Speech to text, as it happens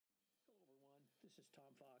This is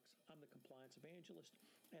Tom Fox. I'm the Compliance Evangelist,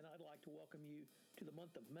 and I'd like to welcome you to the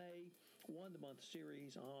month of May, one-month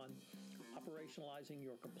series on operationalizing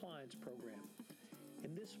your compliance program.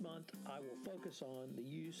 In this month, I will focus on the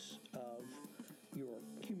use of your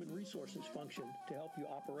human resources function to help you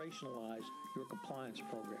operationalize your compliance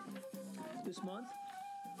program. This month,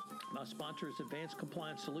 my sponsor is Advanced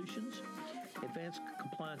Compliance Solutions. Advanced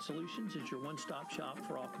Compliance Solutions is your one-stop shop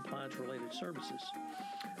for all compliance-related services.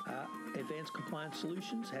 Advanced Compliance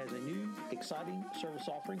Solutions has a new, exciting service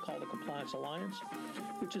offering called the Compliance Alliance,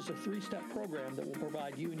 which is a three-step program that will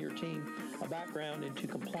provide you and your team a background into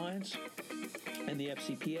compliance and the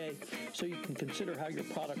FCPA, so you can consider how your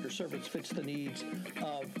product or service fits the needs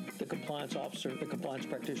of the compliance officer, the compliance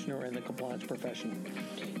practitioner, and the compliance professional.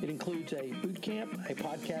 It includes a boot camp, a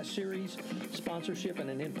podcast series, sponsorship, and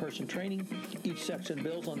an in-person training. Each section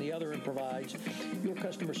builds on the other and provides your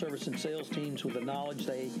customer service and sales teams with the knowledge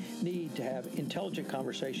they need to have intelligent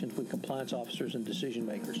conversations with compliance officers and decision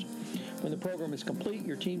makers. When the program is complete,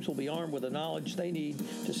 your teams will be armed with the knowledge they need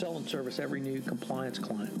to sell and service every new compliance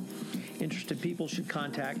client. Interested people should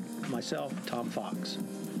contact myself, Tom Fox.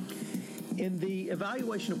 In the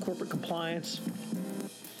evaluation of corporate compliance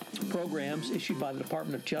programs issued by the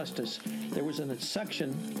Department of Justice, there was a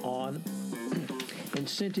section on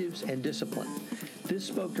incentives and discipline. This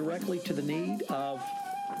spoke directly to the need of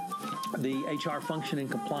the HR function in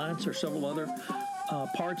compliance or several other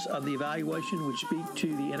parts of the evaluation which speak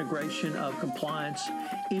to the integration of compliance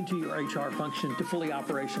into your HR function to fully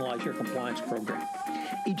operationalize your compliance program.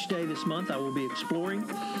 Each day this month, I will be exploring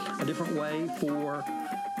a different way for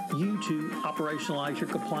you to operationalize your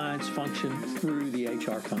compliance function through the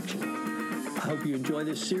HR function. I hope you enjoy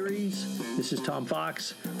this series. This is Tom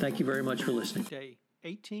Fox. Thank you very much for listening. Day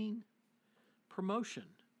 18, promotion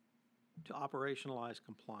to operationalize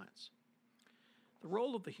compliance. The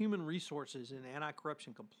role of the human resources in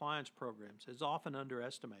anti-corruption compliance programs is often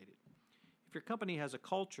underestimated. If your company has a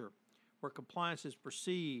culture where compliance is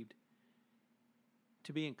perceived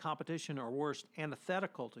to be in competition or worse,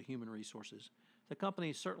 antithetical to human resources, the company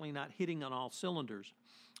is certainly not hitting on all cylinders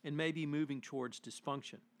and may be moving towards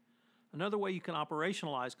dysfunction. Another way you can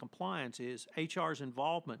operationalize compliance is HR's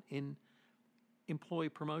involvement in employee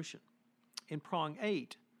promotion. In prong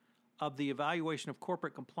 8 of the evaluation of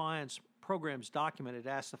corporate compliance programs document, it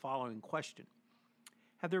asks the following question: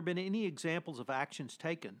 have there been any examples of actions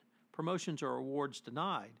taken, promotions or awards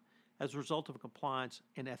denied, as a result of compliance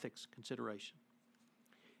and ethics consideration?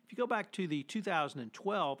 If you go back to the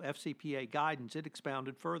 2012 FCPA guidance, it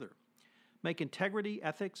expounded further. Make integrity,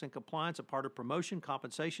 ethics, and compliance a part of promotion,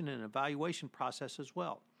 compensation, and evaluation process as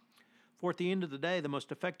well. For at the end of the day, the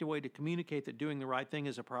most effective way to communicate that doing the right thing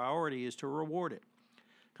is a priority is to reward it.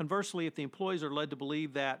 Conversely, if the employees are led to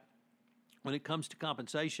believe that when it comes to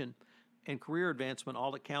compensation and career advancement,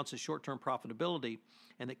 all that counts is short-term profitability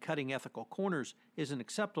and that cutting ethical corners is an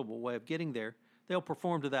acceptable way of getting there, they'll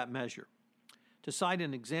perform to that measure. To cite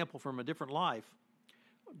an example from a different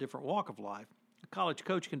walk of life, a college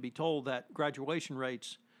coach can be told that graduation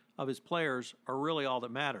rates of his players are really all that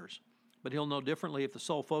matters, but he'll know differently if the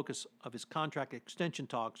sole focus of his contract extension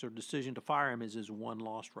talks or decision to fire him is his one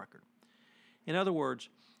lost record. In other words,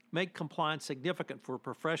 make compliance significant for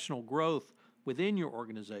professional growth within your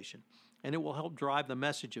organization, and it will help drive the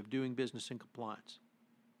message of doing business in compliance.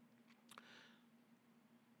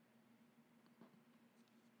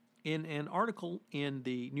 In an article in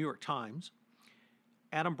the New York Times,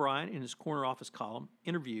 Adam Bryant, in his Corner Office column,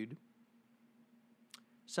 interviewed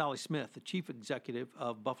Sally Smith, the chief executive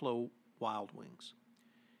of Buffalo Wild Wings.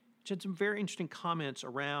 She had some very interesting comments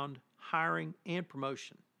around hiring and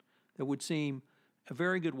promotion that would seem a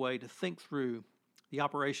very good way to think through the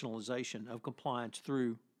operationalization of compliance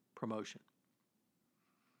through promotion.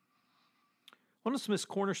 One of Smith's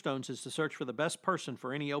cornerstones is to search for the best person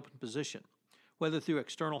for any open position, whether through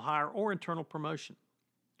external hire or internal promotion.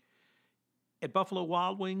 At Buffalo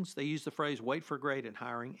Wild Wings, they use the phrase wait for grade in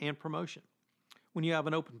hiring and promotion. When you have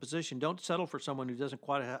an open position, don't settle for someone who doesn't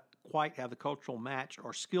quite have the cultural match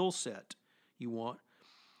or skill set you want.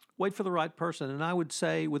 Wait for the right person. And I would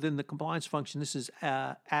say within the compliance function, this is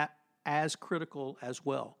as critical as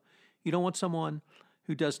well. You don't want someone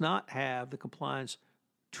who does not have the compliance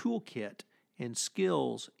toolkit and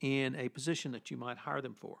skills in a position that you might hire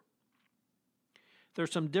them for. There are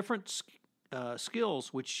some different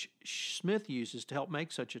skills which Smith uses to help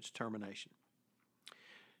make such a determination.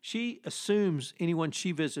 She assumes anyone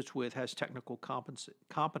she visits with has technical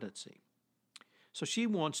competency. So she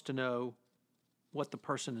wants to know what the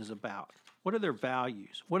person is about. What are their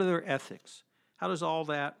values? What are their ethics? How does all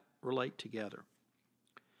that relate together?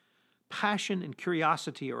 Passion and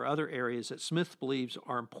curiosity are other areas that Smith believes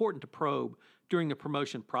are important to probe during the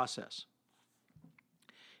promotion process.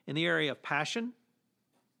 In the area of passion,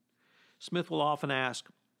 Smith will often ask,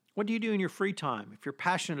 what do you do in your free time? If you're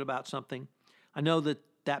passionate about something, I know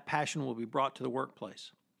that passion will be brought to the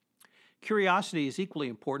workplace. Curiosity is equally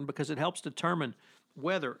important because it helps determine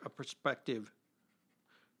whether a prospective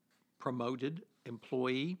promoted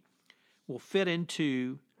employee will fit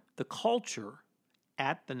into the culture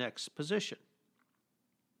at the next position.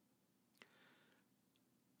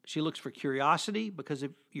 She looks for curiosity because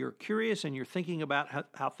if you're curious and you're thinking about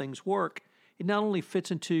how things work, it not only fits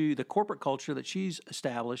into the corporate culture that she's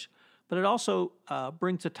established, but it also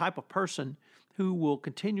brings a type of person who will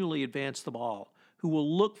continually advance the ball, who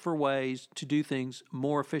will look for ways to do things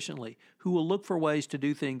more efficiently, who will look for ways to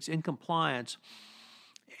do things in compliance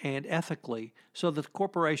and ethically so that the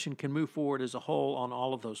corporation can move forward as a whole on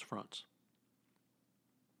all of those fronts.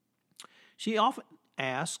 She often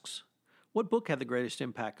asks, what book had the greatest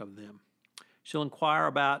impact on them? She'll inquire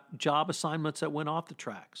about job assignments that went off the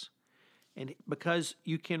tracks. And because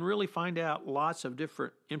you can really find out lots of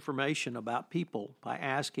different information about people by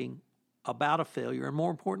asking about a failure, and more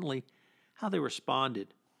importantly, how they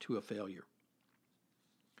responded to a failure.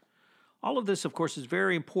 All of this, of course, is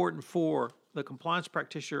very important for the compliance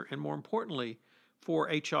practitioner and more importantly for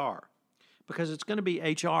HR, because it's going to be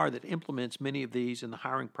HR that implements many of these in the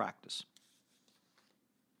hiring practice.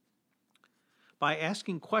 By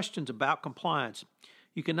asking questions about compliance,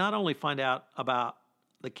 you can not only find out about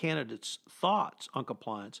the candidate's thoughts on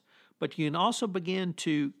compliance, but you can also begin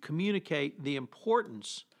to communicate the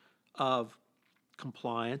importance of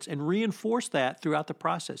compliance and reinforce that throughout the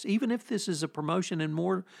process. Even if this is a promotion, and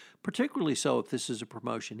more particularly so if this is a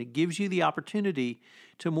promotion, it gives you the opportunity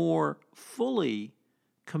to more fully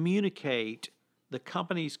communicate the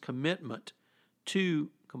company's commitment to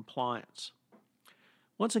compliance.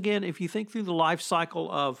 Once again, if you think through the life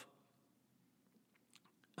cycle of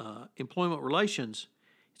employment relations,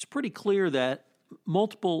 it's pretty clear that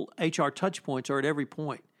multiple HR touch points are at every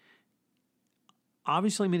point.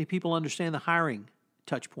 Obviously, many people understand the hiring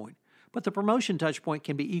touch point, but the promotion touch point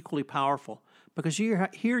can be equally powerful because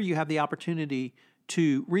here you have the opportunity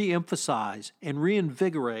to re-emphasize and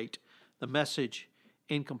reinvigorate the message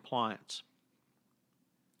in compliance.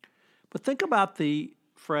 But think about the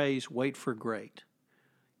phrase, wait for great.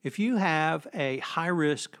 If you have a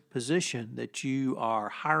high-risk position that you are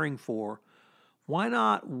hiring for, why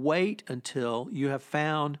not wait until you have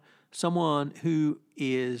found someone who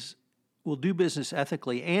will do business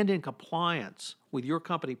ethically and in compliance with your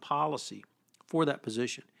company policy for that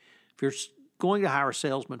position? If you're going to hire a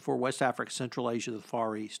salesman for West Africa, Central Asia, the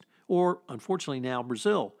Far East, or unfortunately now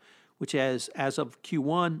Brazil, which as of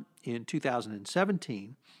Q1 in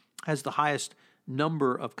 2017 has the highest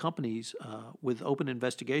number of companies with open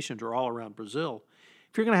investigations are all around Brazil.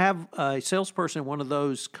 If you're going to have a salesperson in one of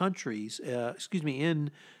those countries,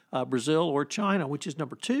 in Brazil or China, which is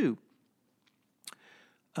number 2,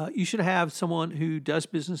 you should have someone who does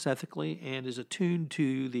business ethically and is attuned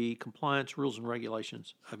to the compliance rules and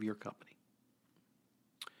regulations of your company.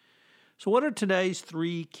 So what are today's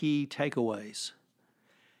 3 key takeaways?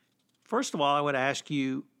 First of all, I would ask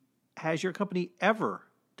you, has your company ever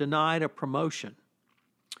denied a promotion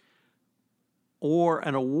or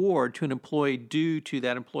an award to an employee due to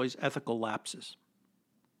that employee's ethical lapses?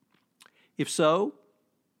 If so,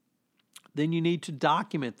 then you need to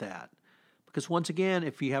document that. Because once again,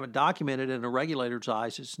 if you haven't documented it in a regulator's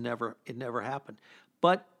eyes, it never happened.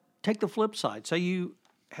 But take the flip side. Say you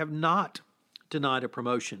have not denied a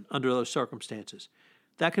promotion under those circumstances.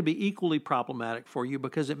 That could be equally problematic for you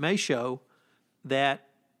because it may show that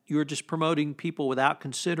you're just promoting people without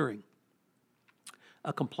considering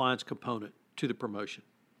a compliance component to the promotion.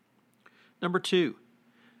 Number 2,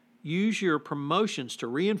 use your promotions to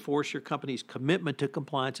reinforce your company's commitment to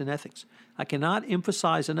compliance and ethics. I cannot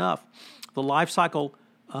emphasize enough the life cycle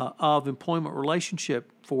of employment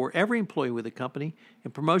relationship for every employee with a company,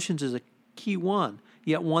 and promotions is a key one,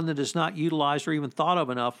 yet one that is not utilized or even thought of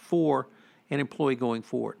enough for an employee going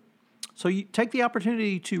forward. So you take the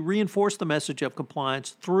opportunity to reinforce the message of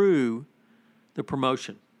compliance through the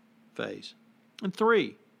promotion phase. And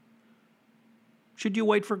 3, should you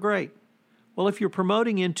wait for great? Well, if you're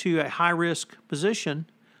promoting into a high-risk position,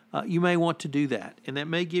 you may want to do that, and that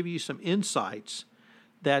may give you some insights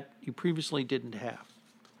that you previously didn't have.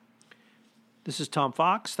 This is Tom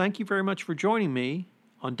Fox. Thank you very much for joining me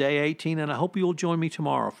on day 18, and I hope you will join me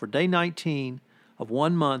tomorrow for day 19 of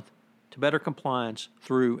 1 month to better compliance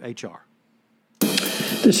through HR.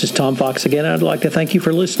 This is Tom Fox again. I'd like to thank you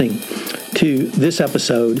for listening to this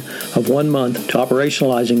episode of 1 month to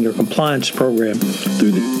operationalizing your compliance program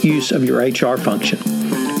through the use of your HR function.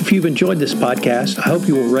 If you've enjoyed this podcast, I hope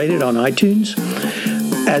you will rate it on iTunes,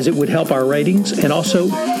 as it would help our ratings, and also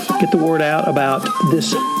get the word out about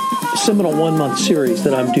this seminal 1 month series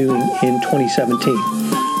that I'm doing in 2017.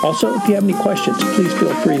 Also, if you have any questions, please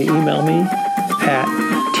feel free to email me at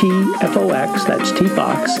TFOX, that's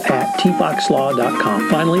TFOX, at tfoxlaw.com.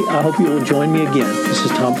 Finally, I hope you will join me again. This is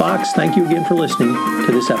Tom Fox. Thank you again for listening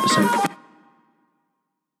to this episode.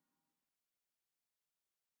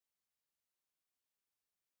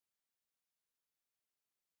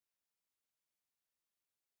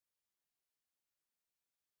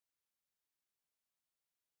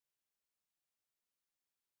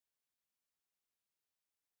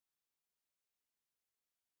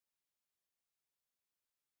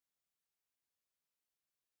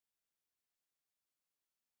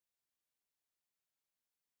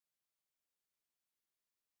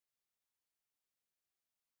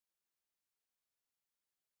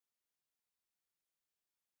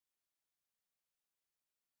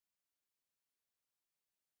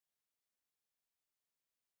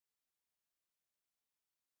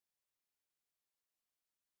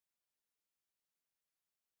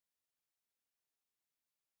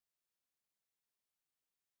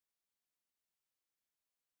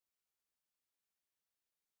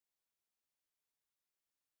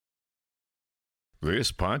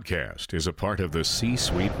 This podcast is a part of the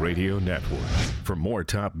C-Suite Radio Network. For more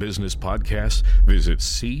top business podcasts, visit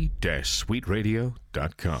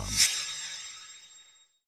c-suiteradio.com.